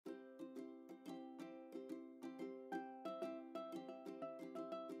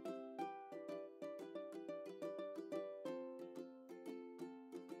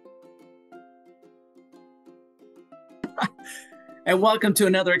And welcome to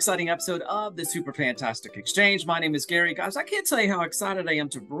another exciting episode of the Super Fantastic Exchange. My name is Gary. Guys, I can't tell you how excited I am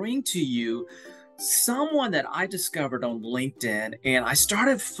to bring to you someone that I discovered on LinkedIn, and I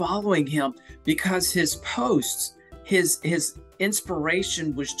started following him because his posts, his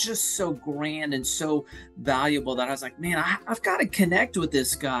inspiration was just so grand and so valuable that I was like, man, I've got to connect with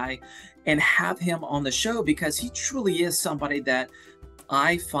this guy and have him on the show because he truly is somebody that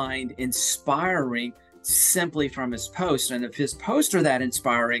I find inspiring simply from his post. And if his posts are that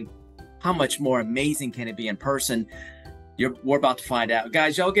inspiring, how much more amazing can it be in person? We're about to find out.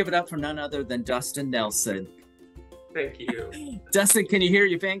 Guys, y'all give it up for none other than Dustin Nelson. Thank you. Dustin, can you hear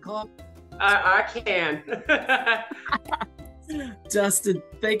your fan club? I can. Dustin,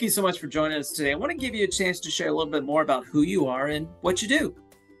 thank you so much for joining us today. I want to give you a chance to share a little bit more about who you are and what you do.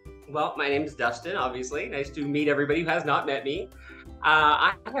 Well, my name is Dustin, obviously. Nice to meet everybody who has not met me.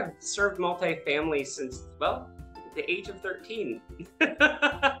 I have served multifamily since, well, the age of 13.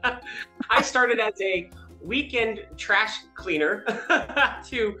 I started as a weekend trash cleaner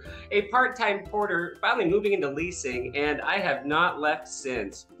to a part-time porter, finally moving into leasing, and I have not left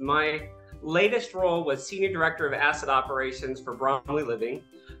since. My latest role was Senior Director of Asset Operations for Bromley Living.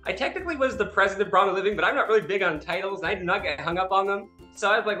 I technically was the president of Bromley Living, but I'm not really big on titles, and I do not get hung up on them. So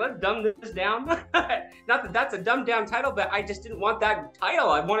I was like, let's dumb this down. Not that that's a dumbed down title, but I just didn't want that title.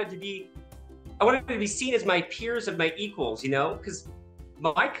 I wanted to be seen as my peers and my equals, because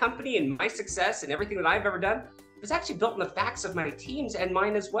my company and my success and everything that I've ever done was actually built on the facts of my teams and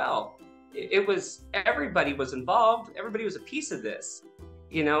mine as well. It was, everybody was involved. Everybody was a piece of this,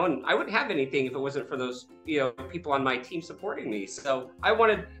 and I wouldn't have anything if it wasn't for those, people on my team supporting me. So I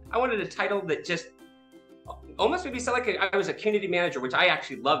wanted a title that just almost made me sound like I was a community manager, which I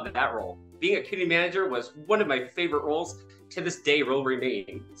actually loved that role. Being a community manager was one of my favorite roles. To this day will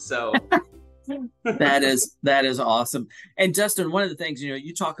remain. So that is awesome. And Dustin, one of the things,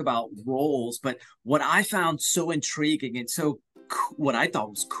 you talk about roles, but what I found so intriguing and so what I thought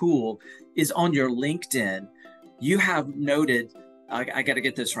was cool is on your LinkedIn, you have noted, I got to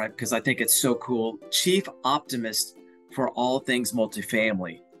get this right because I think it's so cool, Chief Optimist for all things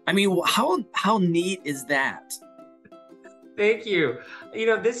multifamily. I mean, how neat is that? Thank you.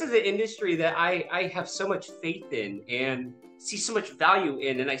 This is an industry that I have so much faith in and see so much value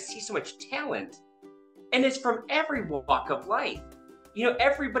in, and I see so much talent. And it's from every walk of life.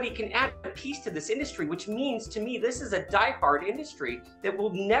 Everybody can add a piece to this industry, which means to me, this is a diehard industry that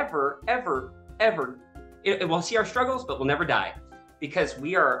will never, ever, ever, it will see our struggles, but will never die because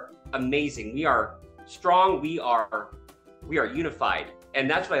we are amazing. We are strong. We are unified. And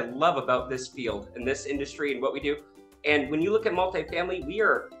that's what I love about this field and this industry and what we do. And when you look at multifamily, we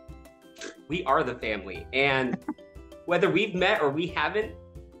are the family. And whether we've met or we haven't,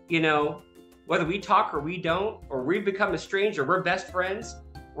 whether we talk or we don't, or we've become estranged or we're best friends,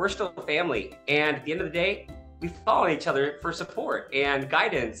 we're still a family. And at the end of the day, we follow each other for support and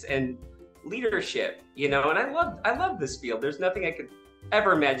guidance and leadership, and I love this field. There's nothing I could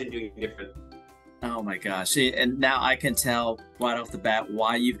ever imagine doing different. Oh my gosh. And now I can tell right off the bat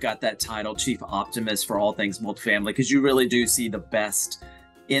why you've got that title, Chief Optimist for all things multifamily, because you really do see the best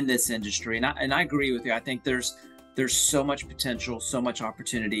in this industry. And I agree with you. I think there's so much potential, so much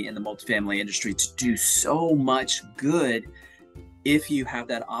opportunity in the multifamily industry to do so much good if you have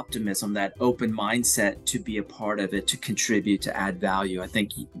that optimism, that open mindset to be a part of it, to contribute, to add value. I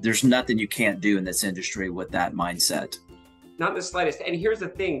think there's nothing you can't do in this industry with that mindset. Not the slightest. And here's the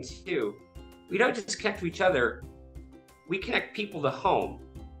thing too. We don't just connect to each other, we connect people to home.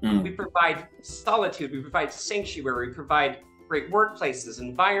 We provide solitude, we provide sanctuary, we provide great workplaces,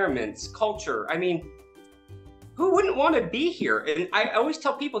 environments, culture. I mean, who wouldn't want to be here? And I always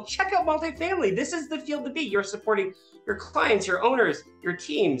tell people, check out multifamily. This is the field to be. You're supporting your clients, your owners, your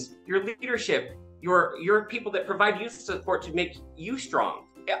teams, your leadership, your people that provide you support to make you strong.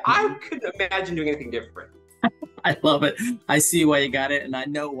 I couldn't imagine doing anything different. I love it. I see why you got it. And I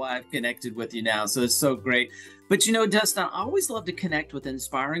know why I've connected with you now. So it's so great. But Dustin, I always love to connect with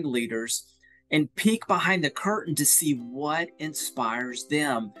inspiring leaders and peek behind the curtain to see what inspires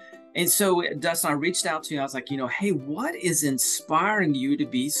them. And so, Dustin, I reached out to you. I was like, hey, what is inspiring you to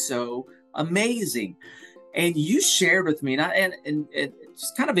be so amazing? And you shared with me, and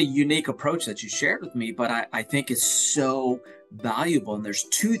it's kind of a unique approach that you shared with me, but I think it's so valuable. And there's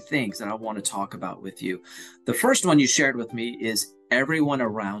two things that I want to talk about with you. The first one you shared with me is everyone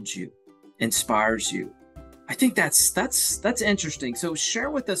around you inspires you. I think that's interesting. So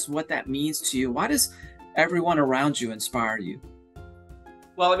share with us what that means to you. Why does everyone around you inspire you?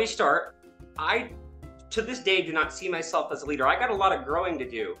 Well, let me start. I, to this day, do not see myself as a leader. I got a lot of growing to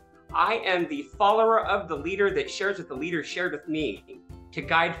do. I am the follower of the leader that shares what the leader shared with me to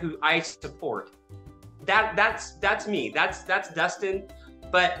guide who I support. That's me. That's Dustin.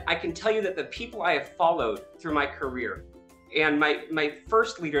 But I can tell you that the people I have followed through my career, and my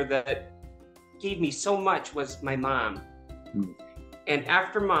first leader that gave me so much was my mom. And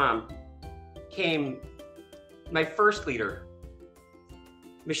after mom came my first leader,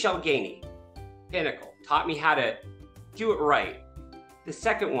 Michelle Gainey, Pinnacle, taught me how to do it right. The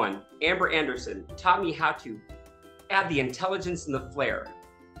second one, Amber Anderson, taught me how to add the intelligence and the flair.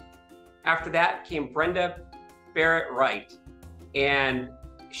 After that came Brenda Barrett Wright, and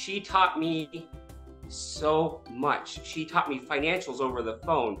she taught me so much. She taught me financials over the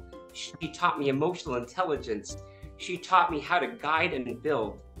phone. She taught me emotional intelligence. She taught me how to guide and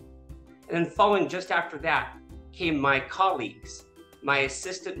build. And then following just after that came my colleagues, my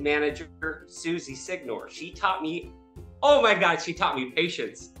assistant manager, Susie Signor. She taught me, oh my God, she taught me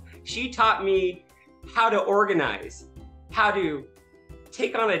patience. She taught me how to organize, how to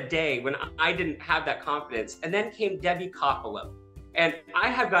take on a day when I didn't have that confidence. And then came Debbie Coppolo. And I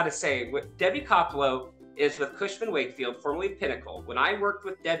have got to say, what Debbie Coppolo is with Cushman Wakefield, formerly Pinnacle. When I worked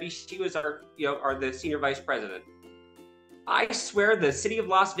with Debbie, she was the senior vice president. I swear the city of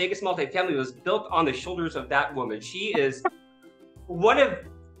Las Vegas multifamily was built on the shoulders of that woman. She is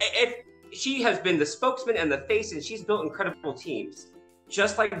she has been the spokesman and the face, and she's built incredible teams,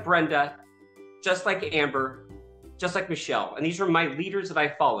 just like Brenda, just like Amber, just like Michelle. And these were my leaders that I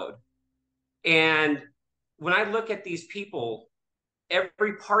followed. And when I look at these people,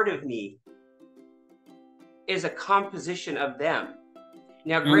 every part of me is a composition of them.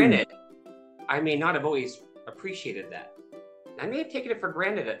 Now, granted, I may not have always appreciated that. I may have taken it for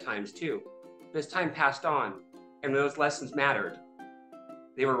granted at times too. But as time passed on and those lessons mattered,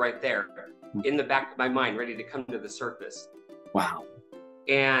 they were right there in the back of my mind, ready to come to the surface. Wow.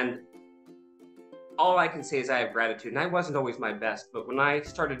 And all I can say is I have gratitude. And I wasn't always my best, but when I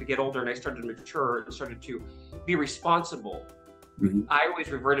started to get older and I started to mature and started to be responsible, I always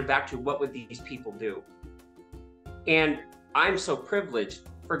reverted back to what would these people do? And I'm so privileged.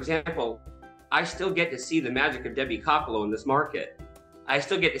 For example, I still get to see the magic of Debbie Coppolo in this market. I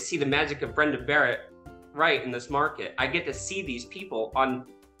still get to see the magic of Brenda Barrett Wright in this market. I get to see these people on,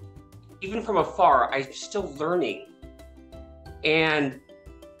 even from afar, I'm still learning. And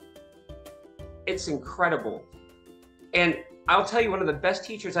it's incredible. And I'll tell you, one of the best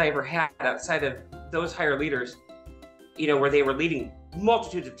teachers I ever had outside of those higher leaders, where they were leading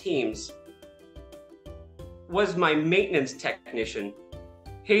multitudes of teams, was my maintenance technician,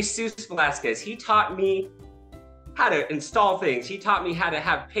 Jesus Velasquez. He taught me how to install things. He taught me how to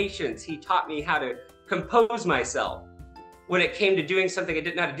have patience. He taught me how to compose myself when it came to doing something I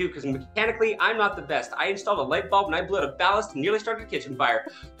didn't know how to do, because mechanically, I'm not the best. I installed a light bulb and I blew out a ballast and nearly started a kitchen fire.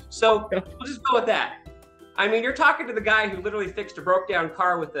 So we'll just go with that. I mean, you're talking to the guy who literally fixed a broke down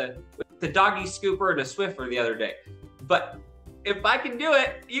car with the doggy scooper and a Swiffer the other day. But if I can do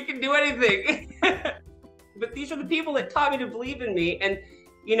it, you can do anything. But these are the people that taught me to believe in me. And,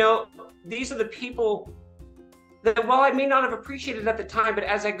 these are the people that, while I may not have appreciated at the time, but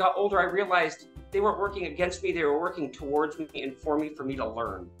as I got older, I realized they weren't working against me. They were working towards me and for me to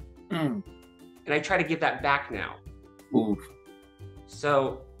learn. And I try to give that back now. Ooh.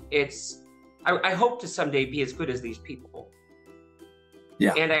 So I hope to someday be as good as these people.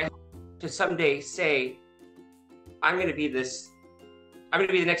 Yeah. And I hope to someday say, I'm going to be the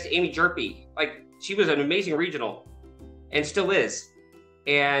next Amy Jerpy. Like, she was an amazing regional and still is.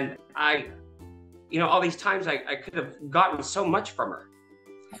 And all these times I could have gotten so much from her.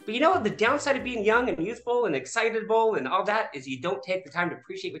 But the downside of being young and youthful and excitable and all that is you don't take the time to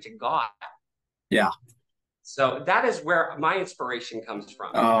appreciate what you got. Yeah. So that is where my inspiration comes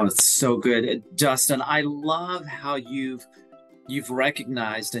from. Oh, it's so good. Dustin, I love how you've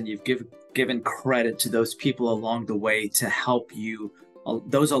recognized and you've given credit to those people along the way to help you,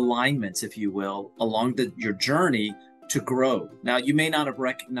 those alignments, if you will, along your journey to grow. Now, you may not have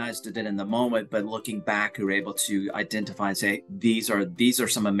recognized it in the moment, but looking back, you're able to identify and say, these are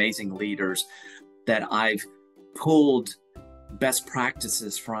some amazing leaders that I've pulled best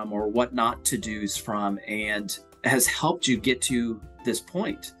practices from or what not to do's from, and has helped you get to this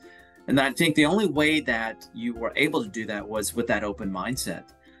point. And I think the only way that you were able to do that was with that open mindset.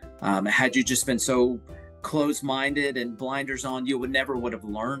 Had you just been so closed-minded and blinders on, you would have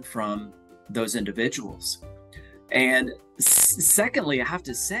learned from those individuals. And secondly, I have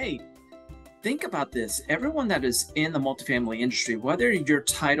to say, think about this. Everyone that is in the multifamily industry, whether your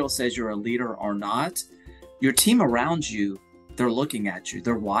title says you're a leader or not, your team around you, they're looking at you,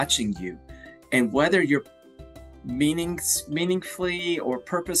 they're watching you. And whether you're meaningfully or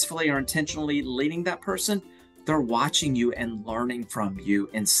purposefully or intentionally leading that person, they're watching you and learning from you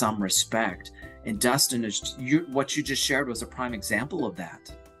in some respect. And Dustin, what you just shared was a prime example of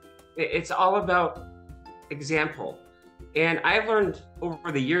that. It's all about example. And I've learned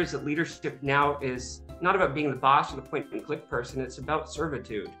over the years that leadership now is not about being the boss or the point and click person. It's about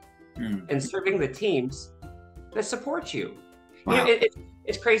servitude and serving the teams that support you. Wow. You know,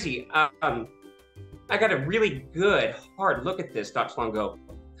 it's crazy. I got a really good, hard look at this not too long ago.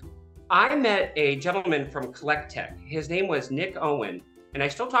 I met a gentleman from Collect Tech. His name was Nick Owen, and I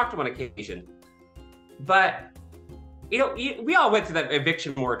still talk to him on occasion. But, you know, we all went through that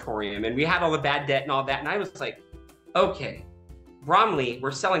eviction moratorium, and we had all the bad debt and all that. And I was like, okay, Bromley,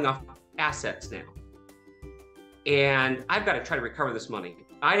 we're selling off assets now. And I've got to try to recover this money.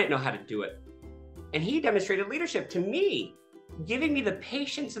 I didn't know how to do it. And he demonstrated leadership to me, giving me the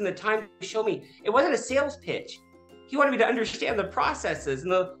patience and the time to show me. It wasn't a sales pitch. He wanted me to understand the processes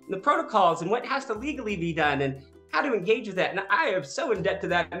and the protocols and what has to legally be done and how to engage with that. And I am so in debt to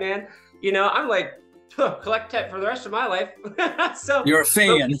that, man. You know, I'm like, Collect Tech for the rest of my life. So you're a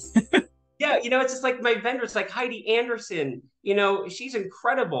fan. Yeah, you know, it's just like my vendors, like Heidi Anderson. You know, she's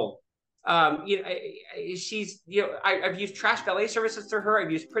incredible. You know, she's, you know, I've used trash valet services through her. I've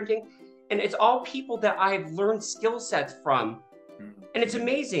used printing, and it's all people that I've learned skill sets from, and it's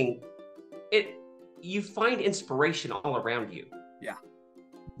amazing. You find inspiration all around you. Yeah,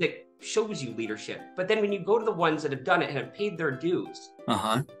 that shows you leadership. But then when you go to the ones that have done it and have paid their dues,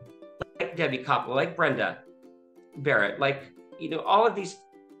 like Debbie Koppel, like Brenda Barrett, like, you know, all of these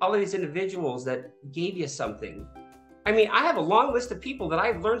individuals that gave you something. I mean, I have a long list of people that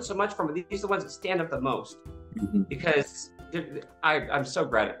I've learned so much from. These are the ones that stand up the most because I'm so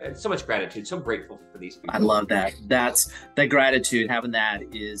much gratitude, so grateful for these people. I love that. That's that gratitude. Having that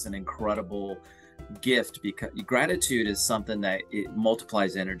is an incredible gift, because gratitude is something that it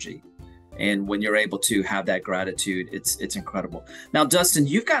multiplies energy. And when you're able to have that gratitude, it's incredible. Now, Dustin,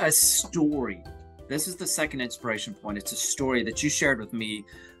 you've got a story. This is the second inspiration point. It's a story that you shared with me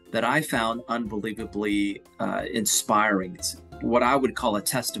that I found unbelievably inspiring. It's what I would call a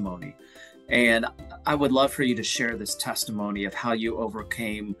testimony. And I would love for you to share this testimony of how you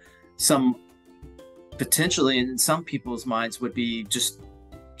overcame some, potentially in some people's minds would be just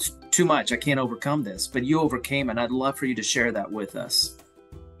too much. I can't overcome this, but you overcame, and I'd love for you to share that with us.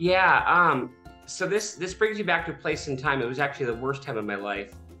 Yeah. So this brings you back to a place in time. It was actually the worst time of my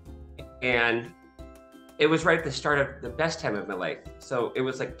life. And it was right at the start of the best time of my life. So it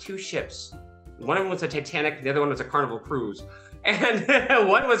was like two ships. One of them was a Titanic, the other one was a Carnival cruise. And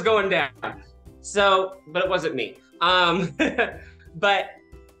one was going down. So, but it wasn't me. But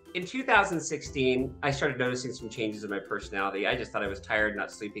in 2016, I started noticing some changes in my personality. I just thought I was tired,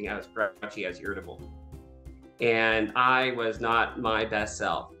 not sleeping. I was grouchy, I was irritable. And I was not my best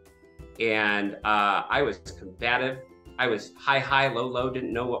self. And I was combative. I was high, low,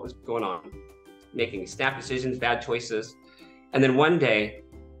 didn't know what was going on. Making snap decisions, bad choices. And then one day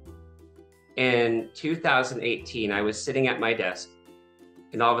in 2018, I was sitting at my desk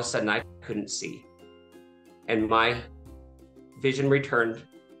and all of a sudden I couldn't see. And my vision returned,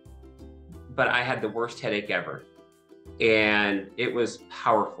 but I had the worst headache ever. And it was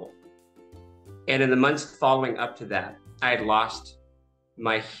powerful. And in the months following up to that, I had lost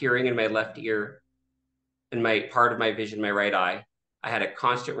my hearing in my left ear and my part of my vision, my right eye. I had a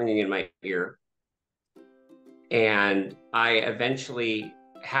constant ringing in my ear. And I eventually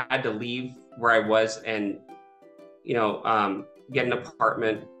had to leave where I was and, you know, get an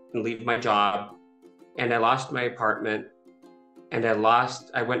apartment and leave my job. And I lost my apartment, and I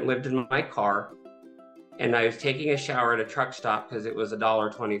went and lived in my car, and I was taking a shower at a truck stop because it was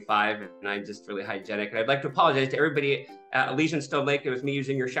 $1.25, and I'm just really hygienic. And I'd like to apologize to everybody at Elysian Stone Lake. It was me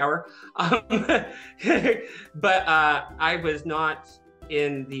using your shower. But I was not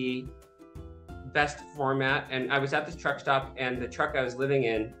in the best format, and I was at this truck stop, and the truck I was living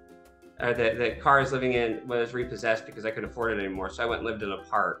in, the car I was living in, was repossessed because I couldn't afford it anymore. So I went and lived in a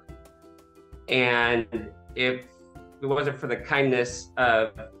park. And if it wasn't for the kindness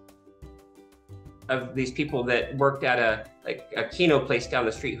of these people that worked at a Keno place down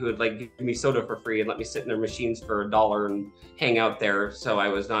the street, who would like give me soda for free and let me sit in their machines for $1 and hang out there, so I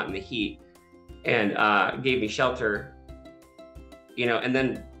was not in the heat, and gave me shelter, you know. And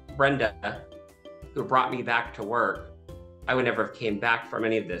then Brenda, who brought me back to work, I would never have came back from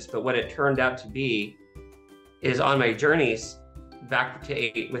any of this. But what it turned out to be is, on my journeys back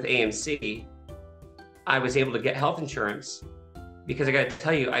to with AMC, I was able to get health insurance, because I got to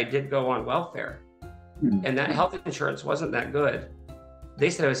tell you, I did go on welfare, and that health insurance wasn't that good. They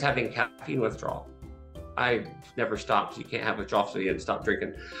said I was having caffeine withdrawal. I never stopped. You can't have withdrawal so you didn't stop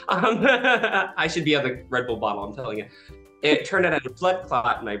drinking. I should be on the Red Bull bottle, I'm telling you. It turned out I had a blood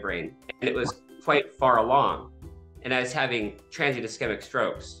clot in my brain, and it was quite far along. And I was having transient ischemic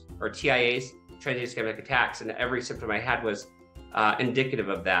strokes, or TIAs, transient ischemic attacks, and every symptom I had was indicative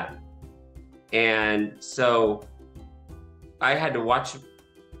of that. And so I had to watch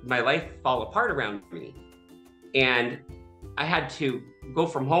my life fall apart around me. And I had to go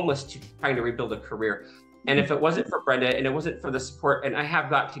from homeless to trying to rebuild a career. And if it wasn't for Brenda, and it wasn't for the support, and I have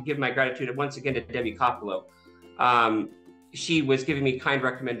got to give my gratitude once again to Debbie Coppolo. She was giving me kind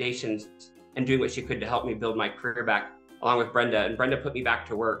recommendations and doing what she could to help me build my career back, along with Brenda. And Brenda put me back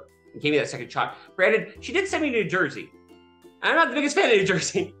to work and gave me that second shot. Granted, she did send me to New Jersey. I'm not the biggest fan of New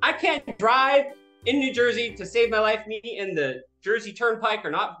Jersey. I can't drive in New Jersey to save my life. Me and the Jersey Turnpike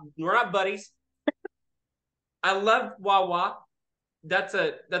we're not buddies. I love Wawa. That's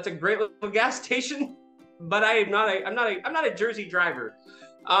a great little gas station, but I'm not a Jersey driver.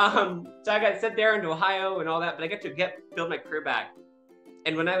 So I got sent there into Ohio and all that, but I got to build my career back.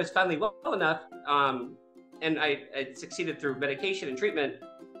 And when I was finally well enough, and I succeeded through medication and treatment,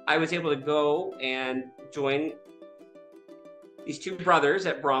 I was able to go and join these two brothers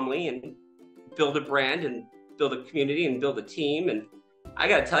at Bromley and build a brand and build a community and build a team. And I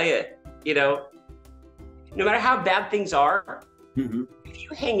got to tell you, no matter how bad things are, Mm-hmm. if you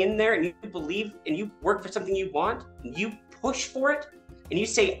hang in there and you believe and you work for something you want, and you push for it, and you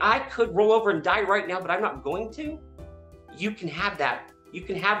say, I could roll over and die right now, but I'm not going to, you can have that. You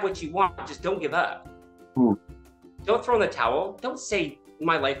can have what you want. Just don't give up. Ooh. Don't throw in the towel. Don't say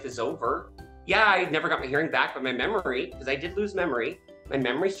my life is over. Yeah, I never got my hearing back, but my memory, because I did lose memory, my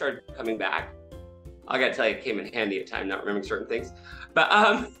memory started coming back. I got to tell you, it came in handy at times, not remembering certain things. But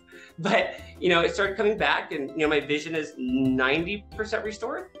it started coming back, and my vision is 90%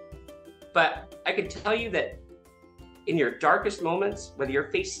 restored. But I can tell you that in your darkest moments, whether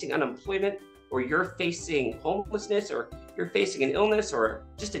you're facing unemployment or you're facing homelessness or you're facing an illness or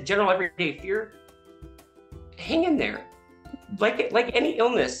just a general everyday fear, hang in there. Like any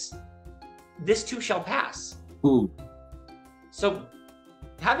illness, this too shall pass. Ooh. So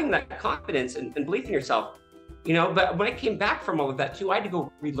having that confidence and belief in yourself, but when I came back from all of that too, I had to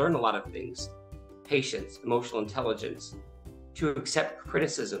go relearn a lot of things. Patience, emotional intelligence, to accept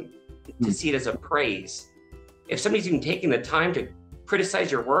criticism, to see it as a praise. If somebody's even taking the time to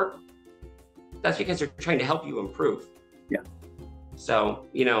criticize your work, that's because they're trying to help you improve. Yeah. So,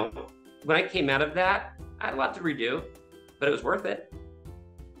 when I came out of that, I had a lot to redo, but it was worth it.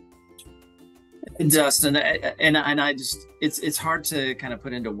 Dustin, and I just, it's hard to kind of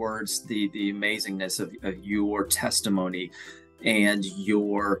put into words the amazingness of your testimony and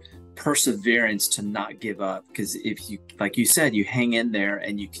your perseverance to not give up. Because if you, like you said, you hang in there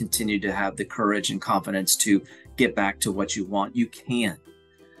and you continue to have the courage and confidence to get back to what you want, you can.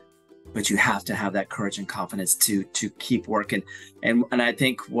 But you have to have that courage and confidence to keep working. And I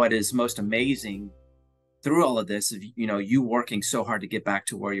think what is most amazing through all of this, you working so hard to get back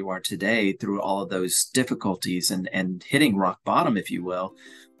to where you are today through all of those difficulties and hitting rock bottom, if you will,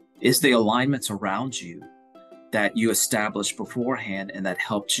 is the alignments around you that you established beforehand and that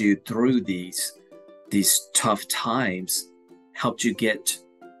helped you through these tough times, helped you get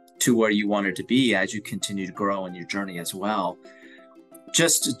to where you wanted to be as you continue to grow in your journey as well.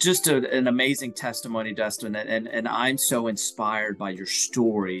 Just an amazing testimony, Dustin, and I'm so inspired by your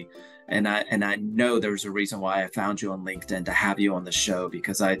story. And I know there's a reason why I found you on LinkedIn to have you on the show,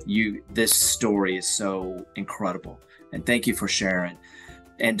 because this story is so incredible. And thank you for sharing.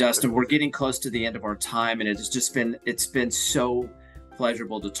 And Dustin, we're getting close to the end of our time, and it's been so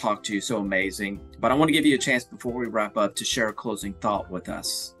pleasurable to talk to you, so amazing. But I want to give you a chance before we wrap up to share a closing thought with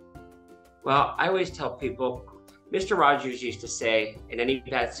us. Well, I always tell people, Mr. Rogers used to say, in any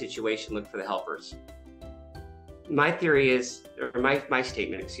bad situation, look for the helpers. My theory is, or my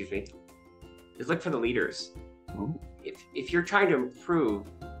statement, is look for the leaders. Ooh. If you're trying to improve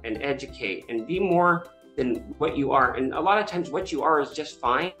and educate and be more than what you are, and a lot of times what you are is just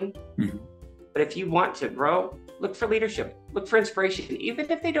fine, mm-hmm. But if you want to grow, look for leadership, look for inspiration,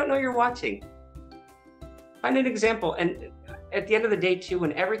 even if they don't know you're watching. Find an example, and at the end of the day too,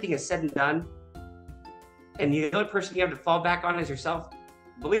 when everything is said and done, and the only person you have to fall back on is yourself,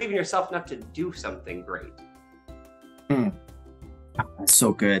 believe in yourself enough to do something great. That's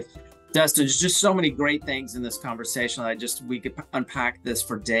so good. Dustin, there's just so many great things in this conversation. We could unpack this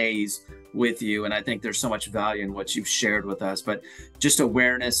for days with you. And I think there's so much value in what you've shared with us, but just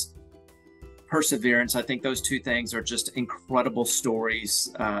awareness, perseverance. I think those two things are just incredible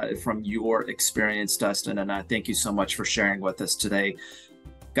stories from your experience, Dustin. And I thank you so much for sharing with us today.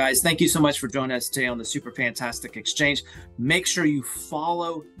 Guys, thank you so much for joining us today on the Super Fantastic Exchange. Make sure you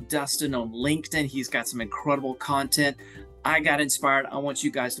follow Dustin on LinkedIn. He's got some incredible content. I got inspired. I want you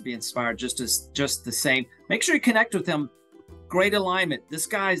guys to be inspired just the same. Make sure you connect with him. Great alignment. This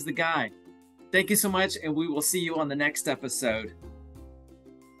guy's the guy. Thank you so much, and we will see you on the next episode.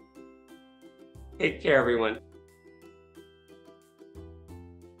 Take care, everyone.